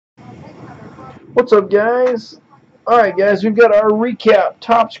What's up, guys? Alright, guys, we've got our recap.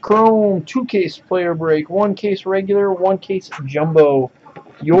 Topps Chrome, 2-case player break, 1-case regular, 1-case jumbo.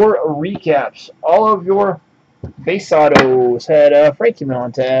 Your recaps. All of your base autos had Frankie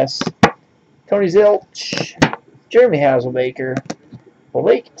Montas, Tony Zilch, Jeremy Hasselbaker,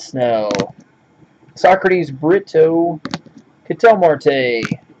 Blake Snell, Socrates Brito, Ketel Marte,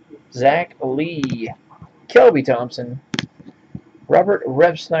 Zach Lee, Kelby Thompson, Robert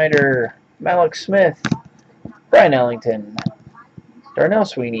Rebsnyder, Malik Smith, Brian Ellington, Darnell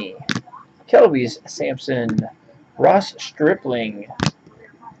Sweeney, Kelby Sampson, Ross Stripling,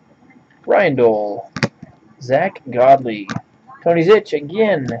 Ryan Dole, Zach Godley, Tony Zitch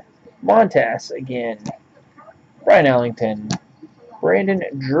again, Montas again, Brian Ellington, Brandon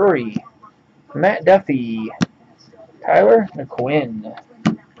Drury, Matt Duffy, Tyler McQuinn,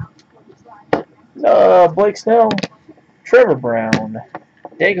 Blake Snell, Trevor Brown,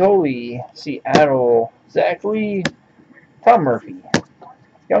 Dag Holy, Seattle, Zach Lee, Tom Murphy,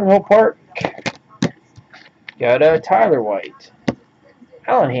 Young Hope Park, got Tyler White,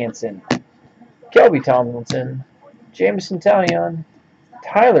 Alan Hansen, Kelby Tomlinson, Jameson Talion,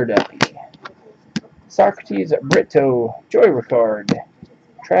 Tyler Duffy, Socrates Brito, Joy Ricard,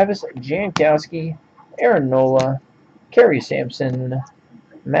 Travis Jankowski, Aaron Nola, Kerry Sampson,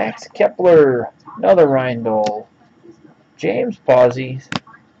 Max Kepler, another Ryan Dole, James Pawsey,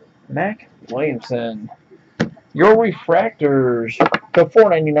 Mac Williamson. Your refractors to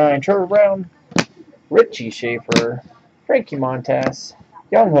 $4.99, Trevor Brown, Richie Schaefer, Frankie Montas,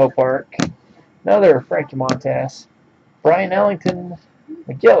 Young Ho Park, another Frankie Montas, Brian Ellington,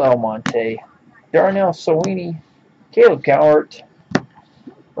 Miguel Almonte, Darnell Sweeney, Caleb Cowart,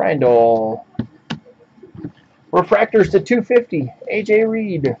 Ryan Dole. Refractors to 250, AJ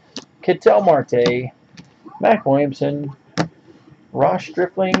Reed, Ketel Marte, Mac Williamson, Ross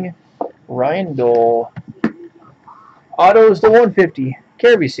Stripling, Ryan Dole. Autos to 150,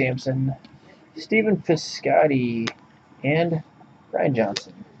 Kirby Sampson, Stephen Piscotty, and Ryan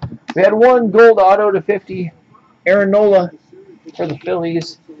Johnson. We had one gold auto to 50, Aaron Nola for the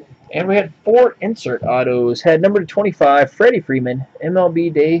Phillies. And we had 4 insert autos. Had number to 25, Freddie Freeman,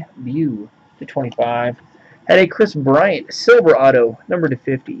 MLB debut to 25. Had a Chris Bryant silver auto, number to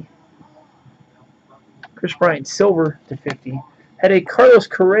 50. Chris Bryant silver to 50. Had a Carlos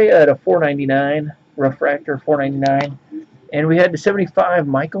Correa to 499, refractor 499. And we had the 75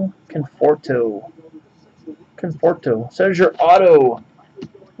 Michael Conforto. So there's your auto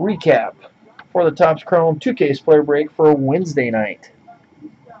recap for the Topps Chrome 2-case player break for Wednesday night.